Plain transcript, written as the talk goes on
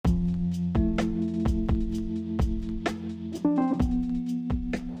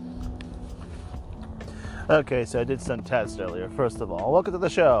Okay, so I did some tests earlier. First of all, welcome to the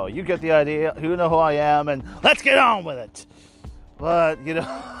show. You get the idea. You know who I am, and let's get on with it. But,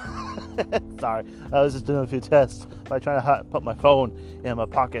 sorry, I was just doing a few tests by trying to put my phone in my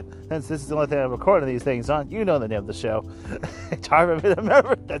pocket. Since this is the only thing I'm recording these things on, you know the name of the show. It's hard for me to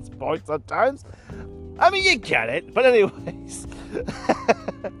remember at this point sometimes. I mean, you get it. But anyways.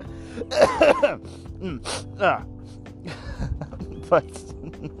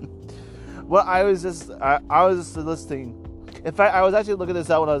 Well, I was just listening. In fact, I was actually looking this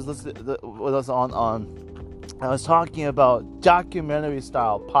out when I was listening. When I was I was talking about documentary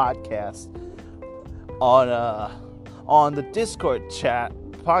style podcasts on the Discord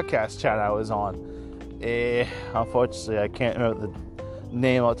podcast chat I was on. Unfortunately, I can't remember the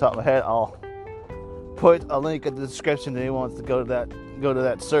name off the top of my head. I'll put a link in the description if anyone wants to go to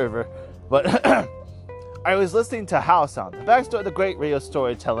that server. But I was listening to House on the backstory, the great radio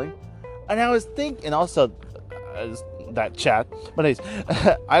storytelling. And I was thinking, also, that chat, but anyways,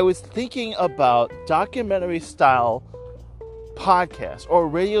 I was thinking about documentary-style podcasts or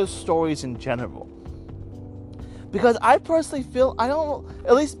radio stories in general. Because I personally feel,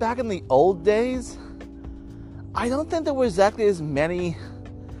 at least back in the old days, I don't think there were exactly as many,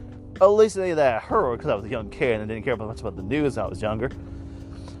 at least any that I heard, because I was a young kid and I didn't care much about the news when I was younger.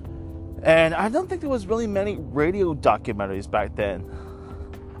 And I don't think there was really many radio documentaries back then.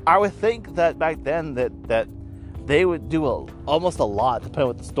 I would think that back then that they would do almost a lot, depending on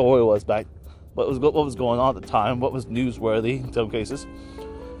what the story was back, what was going on at the time, what was newsworthy in some cases.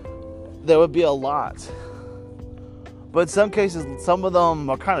 There would be a lot. But in some cases, some of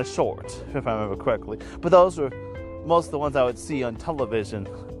them are kind of short, if I remember correctly. But those were most of the ones I would see on television.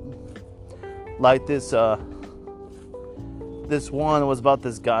 Like this one was about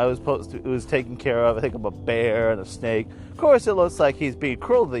this guy who was taking care of, I think, of a bear and a snake. Of course, it looks like he's being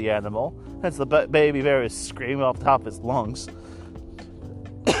cruel to the animal. Hence, the baby bear is screaming off the top of his lungs.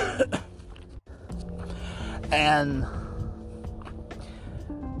 and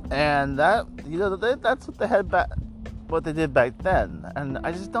that, that's what they had what they did back then. And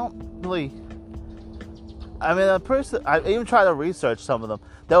I just don't really. I mean, I even tried to research some of them.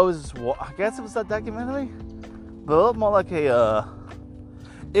 I guess it was a documentary, but a little more like a.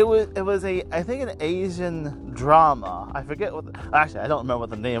 It was I think an Asian drama. I forget actually I don't remember what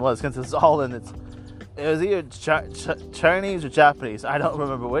the name was because it's all in it was either Chinese or Japanese. I don't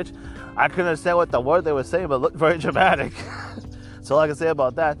remember which. I couldn't understand what the word they were saying, but it looked very dramatic. So all I can say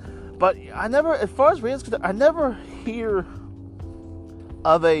about that. But I never, as far as readers, I never hear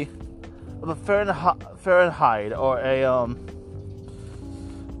of a Fahrenheit or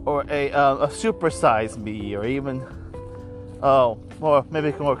a Super Size Me or even or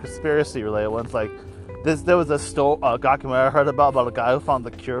maybe more conspiracy related ones like this. There was a documentary I heard about a guy who found the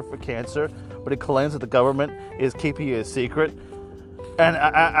cure for cancer, but he claims that the government is keeping it a secret. And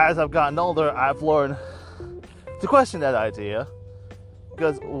as I've gotten older, I've learned to question that idea,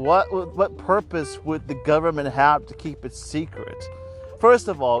 because what purpose would the government have to keep it secret? First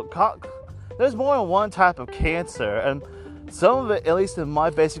of all, there's more than one type of cancer, and some of it, at least in my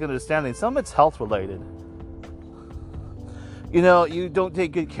basic understanding, some of it's health related. You don't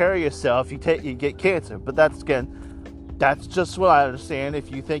take good care of yourself, you get cancer. But that's just what I understand.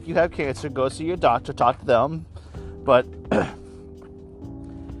 If you think you have cancer, go see your doctor, talk to them. But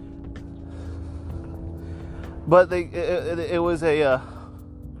it was a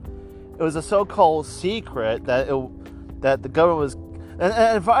so-called secret that the government was.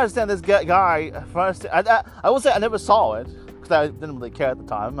 And if I understand this guy, I will say I never saw it because I didn't really care at the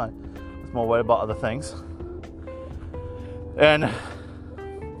time. I was more worried about other things. And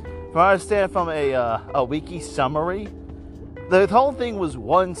if I understand from a wiki summary, the whole thing was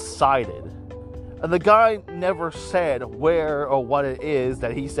one-sided. And the guy never said where or what it is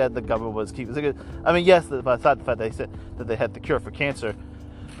that he said the government was keeping. I mean, yes, aside the fact that they said that they had the cure for cancer.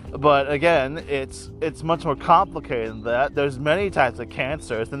 But again, it's much more complicated than that. There's many types of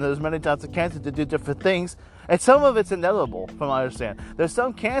cancers, and there's many types of cancer to do different things. And some of it's inevitable, from what I understand. There's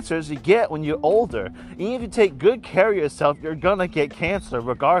some cancers you get when you're older. Even if you take good care of yourself, you're gonna get cancer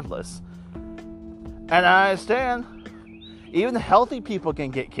regardless. And I understand, even healthy people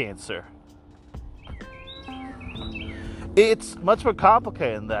can get cancer. It's much more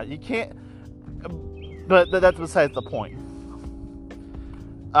complicated than that. You can't, but that's besides the point.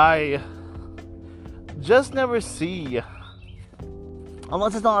 I just never see,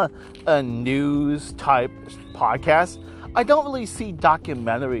 unless it's not a news type podcast, I don't really see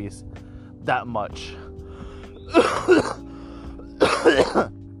documentaries that much.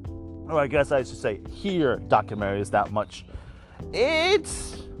 Or I guess I should say hear documentaries that much.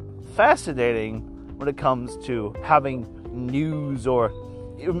 It's fascinating when it comes to having news or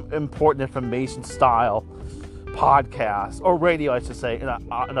important information style podcast, or radio, I should say, in a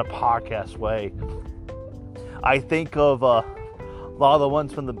podcast way. I think of a lot of the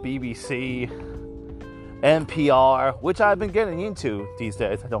ones from the BBC, NPR, which I've been getting into these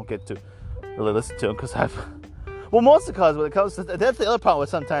days. I don't get to really listen to them because mostly because when it comes to, that's the other problem with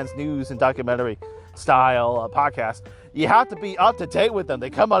sometimes news and documentary style podcasts. You have to be up to date with them. They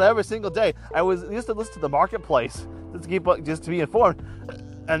come out every single day. I used to listen to the Marketplace just to be informed,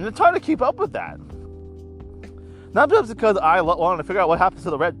 and it's hard to keep up with that. Not just because I wanted to figure out what happens to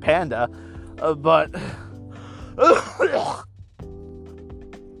the red panda, but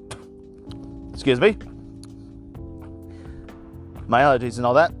excuse me, my allergies and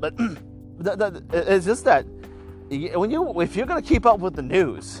all that. But it's just that if you're going to keep up with the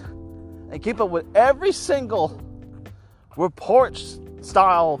news and keep up with every single report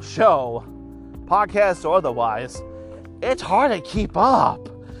style show, podcast or otherwise, it's hard to keep up.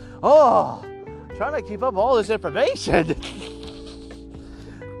 Trying to keep up all this information.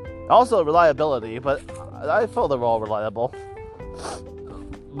 Also reliability, but I feel they're all reliable.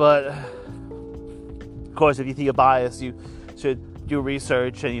 But of course, if you think you're biased, you should do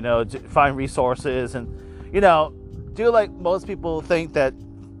research and find resources and do like most people think that.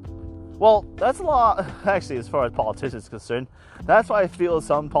 Well, that's a lot, actually, as far as politicians are concerned. That's why I feel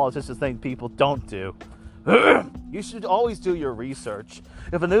some politicians think people don't do. You should always do your research.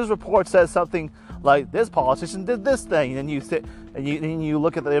 If a news report says something like this politician did this thing, and you sit and you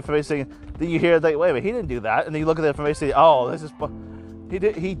look at the information, then you hear that, wait a minute, he didn't do that, and then you look at the information, oh, this is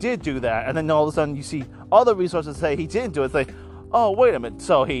he did do that, and then all of a sudden you see other resources say he didn't do it. It's like, oh, wait a minute,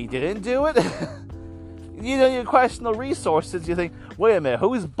 so he didn't do it? You question the resources. You think, wait a minute,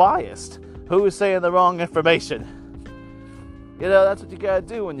 who's biased? Who is saying the wrong information? That's what you gotta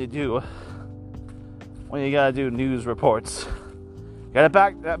do when you gotta do news reports. You gotta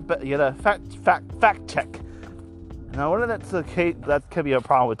fact check. Now, whether that's the case, that could be a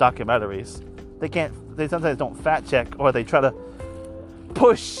problem with documentaries. They sometimes don't fact check, or they try to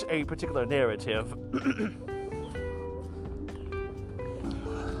push a particular narrative.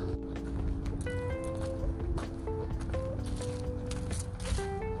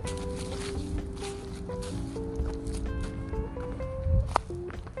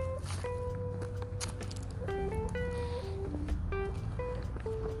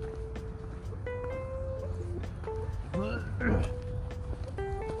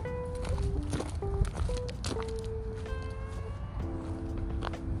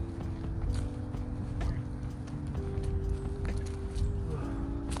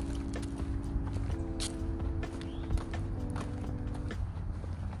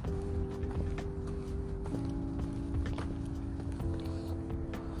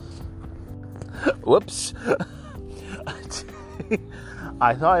 Whoops.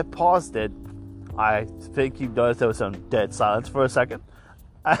 I thought I paused it. I think you noticed there was some dead silence for a second.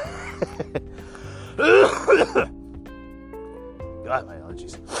 God, my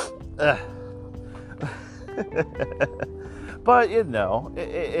allergies. But,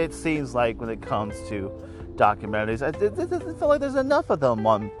 it seems like when it comes to documentaries, I feel like there's enough of them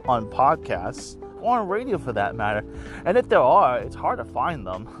on podcasts, or on radio for that matter. And if there are, it's hard to find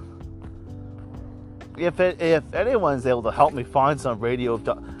them. If anyone's able to help me find some radio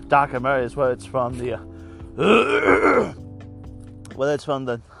documentaries, whether it's from the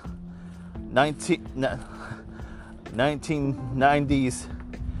 1990s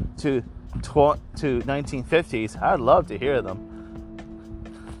to 1950s, I'd love to hear them.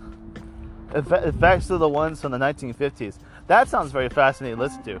 Especially the ones from the 1950s. That sounds very fascinating to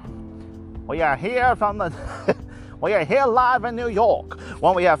listen to. We are here we are here live in New York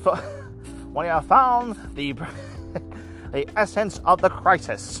when we have found the essence of the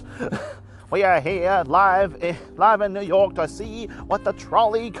crisis. We are here live in New York to see what the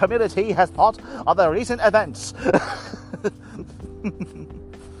trolley community has thought of the recent events.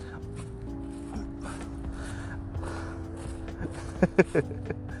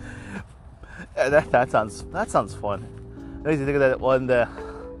 that sounds fun. I used to think of that one.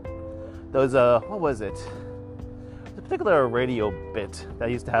 What was it? A particular radio bit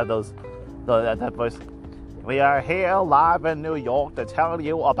that used to have that voice. We are here live in New York to tell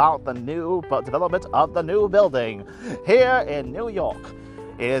you about the new development of the new building here in New York.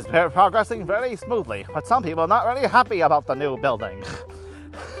 It is progressing very smoothly, but some people are not really happy about the new building.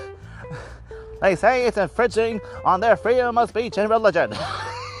 They say it's infringing on their freedom of speech and religion.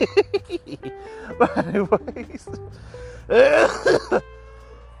 But anyways,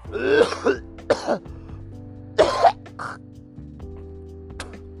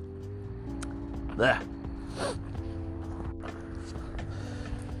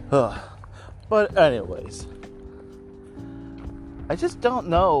 But anyways, I just don't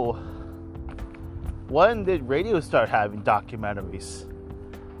know, when did radio start having documentaries?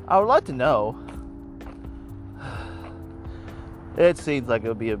 I would like to know. It seems like it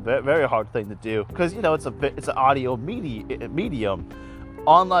would be a very hard thing to do, because it's an audio medium.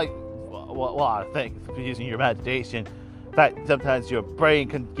 Unlike a lot of things, using your imagination. In fact, sometimes your brain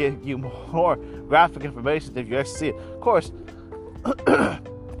can give you more graphic information if you actually see it. Of course,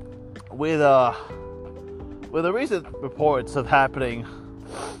 with the recent reports of happening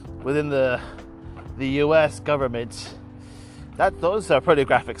within the U.S. government, those are pretty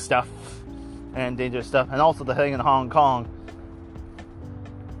graphic stuff and dangerous stuff, and also the thing in Hong Kong.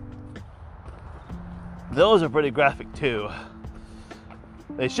 Those are pretty graphic too.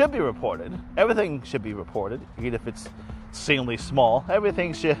 They should be reported. Everything should be reported, even if it's extremely small.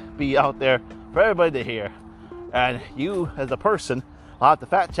 Everything should be out there for everybody to hear. And you, as a person, will have to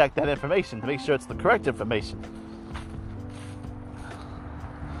fact check that information to make sure it's the correct information.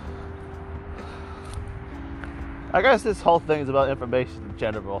 I guess this whole thing is about information in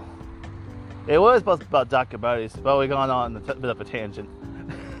general. It was supposed to be about documentaries, but we've gone on a bit of a tangent.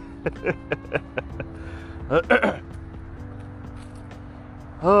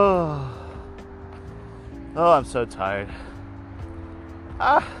 Oh, I'm so tired.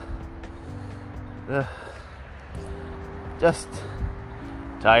 Just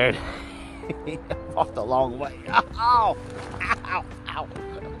tired. I walked a long way. Ow! Ow! Ow!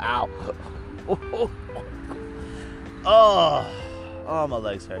 Ow! Oh, my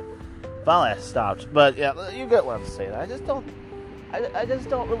legs hurt. Finally, I stopped. But yeah, you get what I'm saying. I just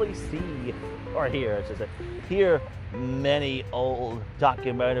don't really see or hear, hear many old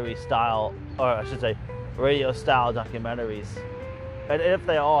documentary style, or I should say, radio style documentaries. And if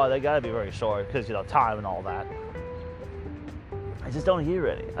they are, they gotta be very short because time and all that. I just don't hear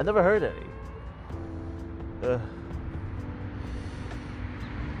any. I never heard any.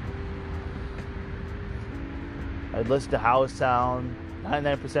 I'd listen to House Sound,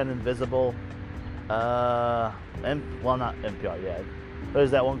 99% Invisible, not NPR yet.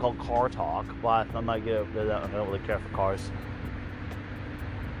 There's that one called Car Talk, but I might give that. I don't really care for cars.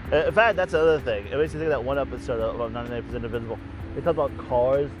 In fact, that's the other thing. It makes me think of that one episode about 99% Invisible. They talk about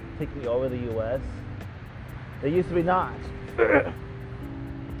cars taking over the U.S. They used to be not.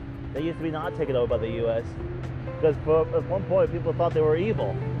 They used to be not taken over by the U.S. because at one point people thought they were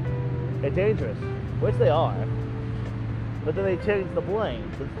evil and dangerous, which they are. But then they changed the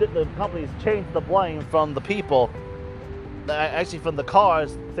blame. The companies changed the blame from the people, actually from the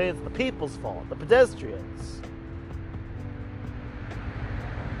cars, saying it's the people's fault, the pedestrians.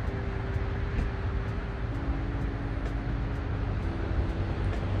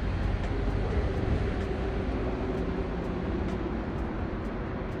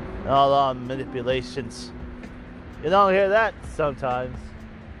 All manipulations. You don't hear that sometimes.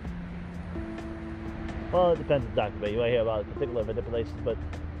 Well, it depends on the documentary. You might hear about particular manipulations, but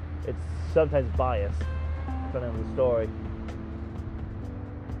it's sometimes biased, depending on the story.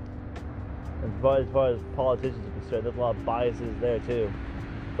 As far as politicians are concerned, there's a lot of biases there too.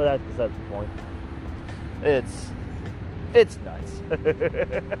 But that's besides the point. It's nuts.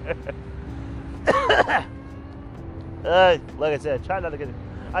 Like I said, I try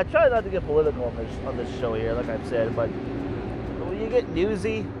not to get political on this show here, like I've said, but when you get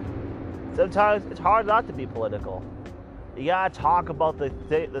newsy, sometimes it's hard not to be political. You gotta talk about the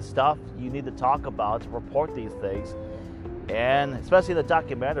stuff you need to talk about to report these things. And especially in the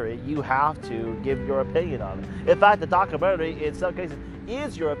documentary, you have to give your opinion on it. In fact, the documentary, in some cases,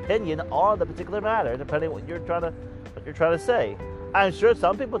 is your opinion on the particular matter, depending on what you're trying to say. I'm sure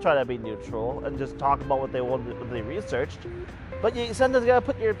some people try to be neutral and just talk about what they researched, but you sometimes gotta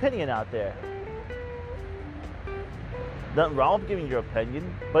put your opinion out there. Nothing wrong with giving your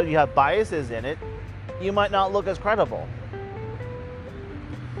opinion, but if you have biases in it, you might not look as credible.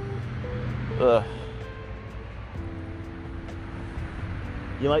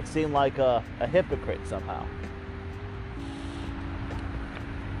 You might seem like a hypocrite somehow.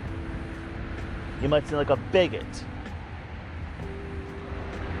 You might seem like a bigot.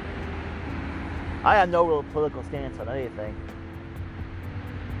 I have no real political stance on anything.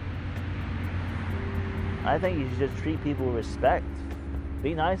 I think you should just treat people with respect.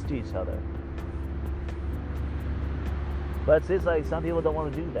 Be nice to each other. But it seems like some people don't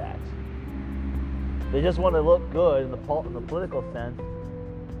want to do that. They just want to look good in the political sense,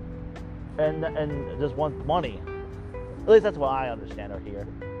 and just want money. At least that's what I understand or hear.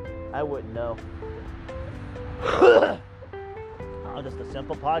 I wouldn't know. I'm just a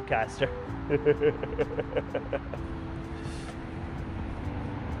simple podcaster.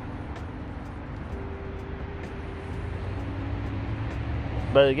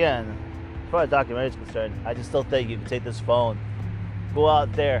 But again, as far as documentary is concerned, I just still think you can take this phone, go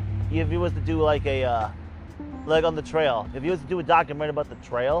out there. If you was to do like like on the trail, if you was to do a documentary about the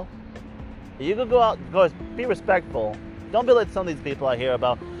trail, you could go out, be respectful. Don't be like some of these people I hear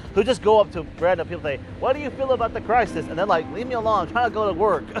about who just go up to random people and say, "What do you feel about the crisis?" And they're like, "Leave me alone, I'm trying to go to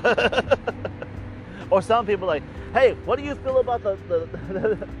work." Or some people like, "Hey, what do you feel about the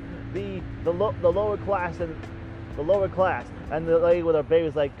lower class and the lower class?" And the lady with her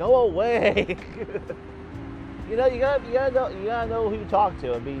baby's like, "Go away." You gotta know who you talk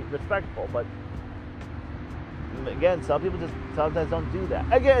to and be respectful. But again, some people just sometimes don't do that.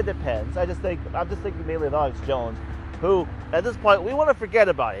 Again, it depends. I'm just thinking mainly of Alex Jones, who at this point we want to forget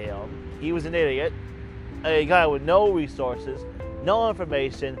about him. He was an idiot, a guy with no resources, no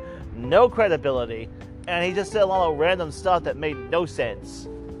information, no credibility, and he just said a lot of random stuff that made no sense.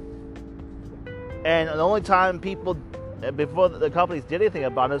 And the only time people, before the companies did anything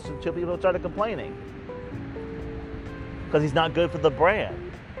about it, is until people started complaining. Because he's not good for the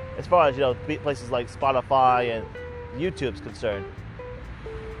brand. As far as, places like Spotify and YouTube's concerned.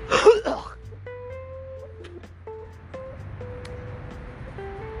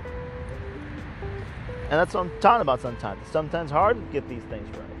 And that's what I'm talking about sometimes. It's sometimes hard to get these things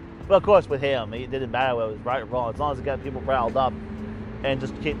right. But of course, with him, it didn't matter whether it was right or wrong. As long as it got people riled up and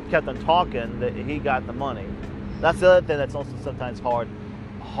just kept on talking, that he got the money. That's the other thing that's also sometimes hard.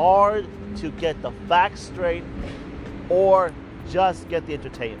 Hard to get the facts straight or just get the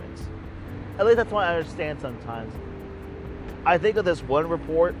entertainment. At least that's what I understand sometimes. I think of this one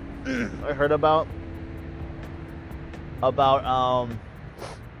report I heard about, well,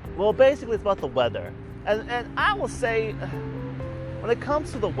 basically it's about the weather. And I will say, when it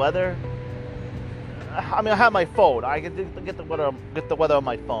comes to the weather, I mean, I have my phone. I can get the weather on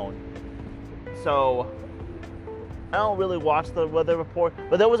my phone. So I don't really watch the weather report.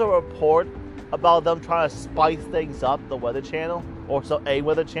 But there was a report about them trying to spice things up, the Weather Channel, or a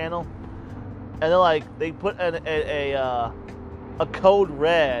Weather Channel. And they're like, they put a code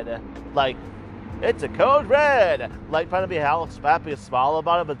red, like, it's a code red, like trying to be happy and smile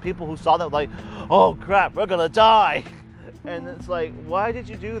about it. But people who saw that were like, oh crap, we're gonna die. And it's like, why did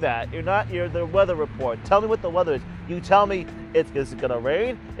you do that? You're the weather report. Tell me what the weather is. You tell me, is it going to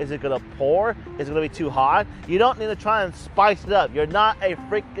rain? Is it going to pour? Is it going to be too hot? You don't need to try and spice it up. You're not a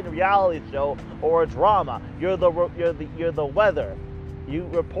freaking reality show or a drama. You're the weather. You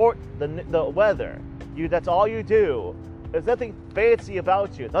report the weather. That's all you do. There's nothing fancy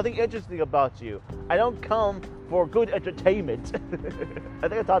about you. Nothing interesting about you. I don't come for good entertainment. I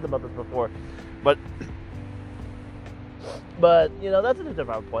think I talked about this before. But that's a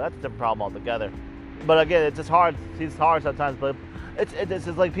different point. That's a different problem altogether. But again, it's just hard. It's hard sometimes. But it's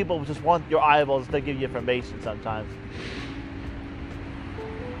just like people just want your eyeballs to give you information sometimes.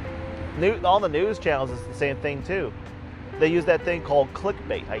 All the news channels is the same thing too. They use that thing called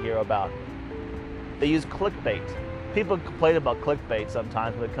clickbait. I hear about. They use clickbait. People complain about clickbait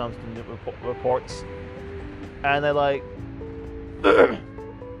sometimes when it comes to new reports, and they're like.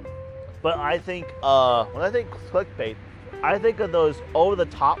 But I think when I think clickbait, I think of those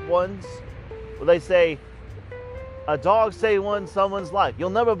over-the-top ones where they say, a dog saved someone's life.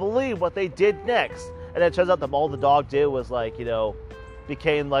 You'll never believe what they did next. And it turns out that all the dog did was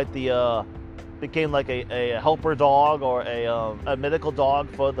became like a helper dog or a medical dog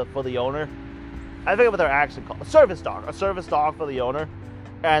for the owner. I think of what they're actually called, a service dog for the owner.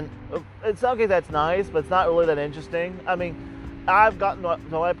 And in some cases that's nice, but it's not really that interesting. I mean, I've gotten to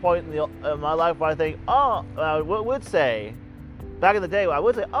my point in my life where I think, I would say, back in the day, I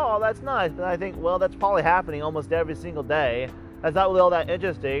would say, oh, that's nice. And I think, well, that's probably happening almost every single day. That's not really all that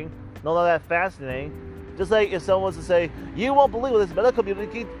interesting, not all that fascinating. Just like if someone was to say, you won't believe what this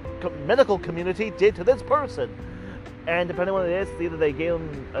medical community did to this person. And depending on what it is, either they gave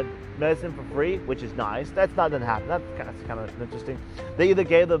them a medicine for free, which is nice. That's not going to happen. That's kind of interesting. They either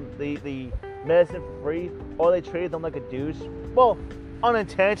gave them the medicine for free, or they treated them like a douche. Well,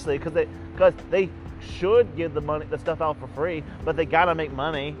 unintentionally, because they should give the stuff out for free, but they gotta make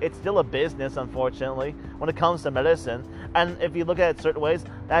money. It's still a business, unfortunately, when it comes to medicine. And if you look at it certain ways,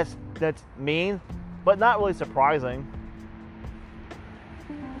 that's mean, but not really surprising.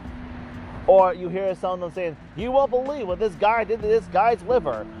 Or you hear someone saying, you won't believe what this guy did to this guy's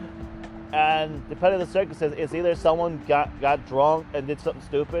liver. And depending on the circumstances, it's either someone got drunk and did something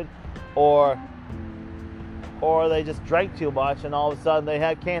stupid, or they just drank too much and all of a sudden they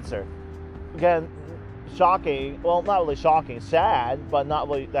had cancer. Again, shocking. Well, not really shocking. Sad, but not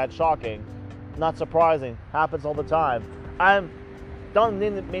really that shocking. Not surprising. Happens all the time. I don't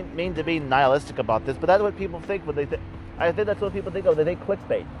mean to be nihilistic about this, but that's what people think when they think. I think that's what people think of. They think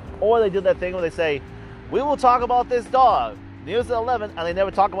clickbait. Or they do that thing where they say, we will talk about this dog. News at 11, and they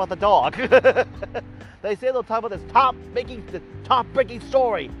never talk about the dog. They say they'll talk about this top-breaking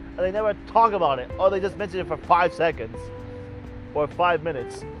story, and they never talk about it. Or they just mention it for 5 seconds. Or 5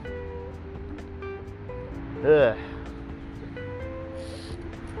 minutes. Ugh.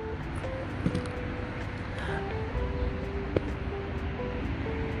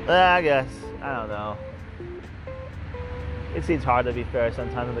 I guess. I don't know. It seems hard to be fair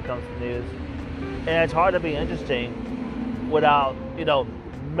sometimes when it comes to news. And it's hard to be interesting without,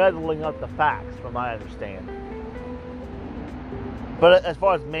 meddling up the facts, from my understanding. But as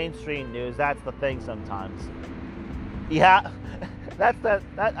far as mainstream news, that's the thing sometimes. Yeah, I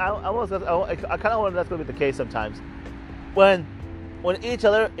kind of wonder if that's going to be the case sometimes. When each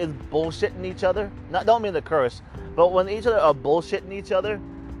other is bullshitting each other, don't mean the curse, but when each other are bullshitting each other,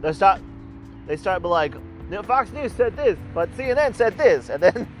 they start to be like, Fox News said this, but CNN said this, and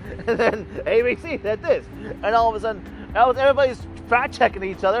then ABC said this, and all of a sudden, everybody's fact checking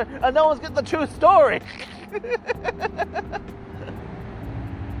each other, and no one's getting the true story.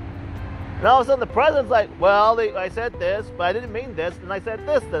 And all of a sudden, the president's like, well, I said this, but I didn't mean this, and I said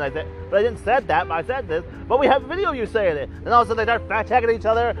this, but I didn't said that, but I said this, but we have a video of you saying it. And all of a sudden, they start fact checking each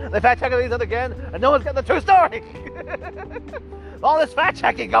other, they fact checking each other again, and no one's getting the true story. All this fact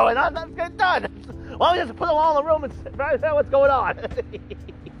checking going on, let's get done. Why don't we just put them all in the room and find out what's going on?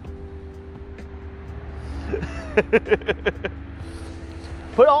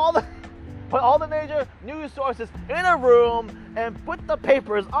 Put all the major news sources in a room and put the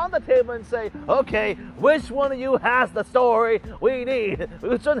papers on the table and say, okay, which one of you has the story we need?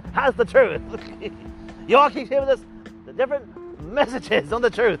 Which one has the truth? You all keep giving us the different messages on the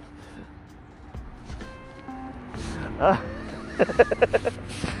truth.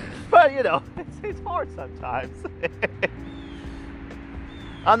 But, it's hard sometimes.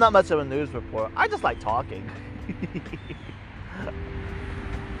 I'm not much of a news reporter. I just like talking.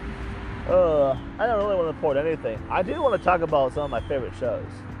 I don't really want to report anything. I do want to talk about some of my favorite shows.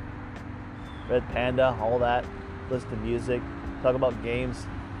 Red Panda, all that. Listen to music. Talk about games.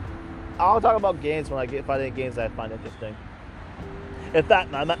 I'll talk about games when I find any games that I find interesting. In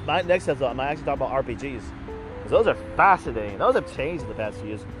fact, my next episode, I might actually talk about RPGs. Because those are fascinating. Those have changed in the past few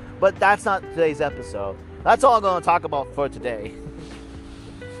years. But that's not today's episode. That's all I'm going to talk about for today.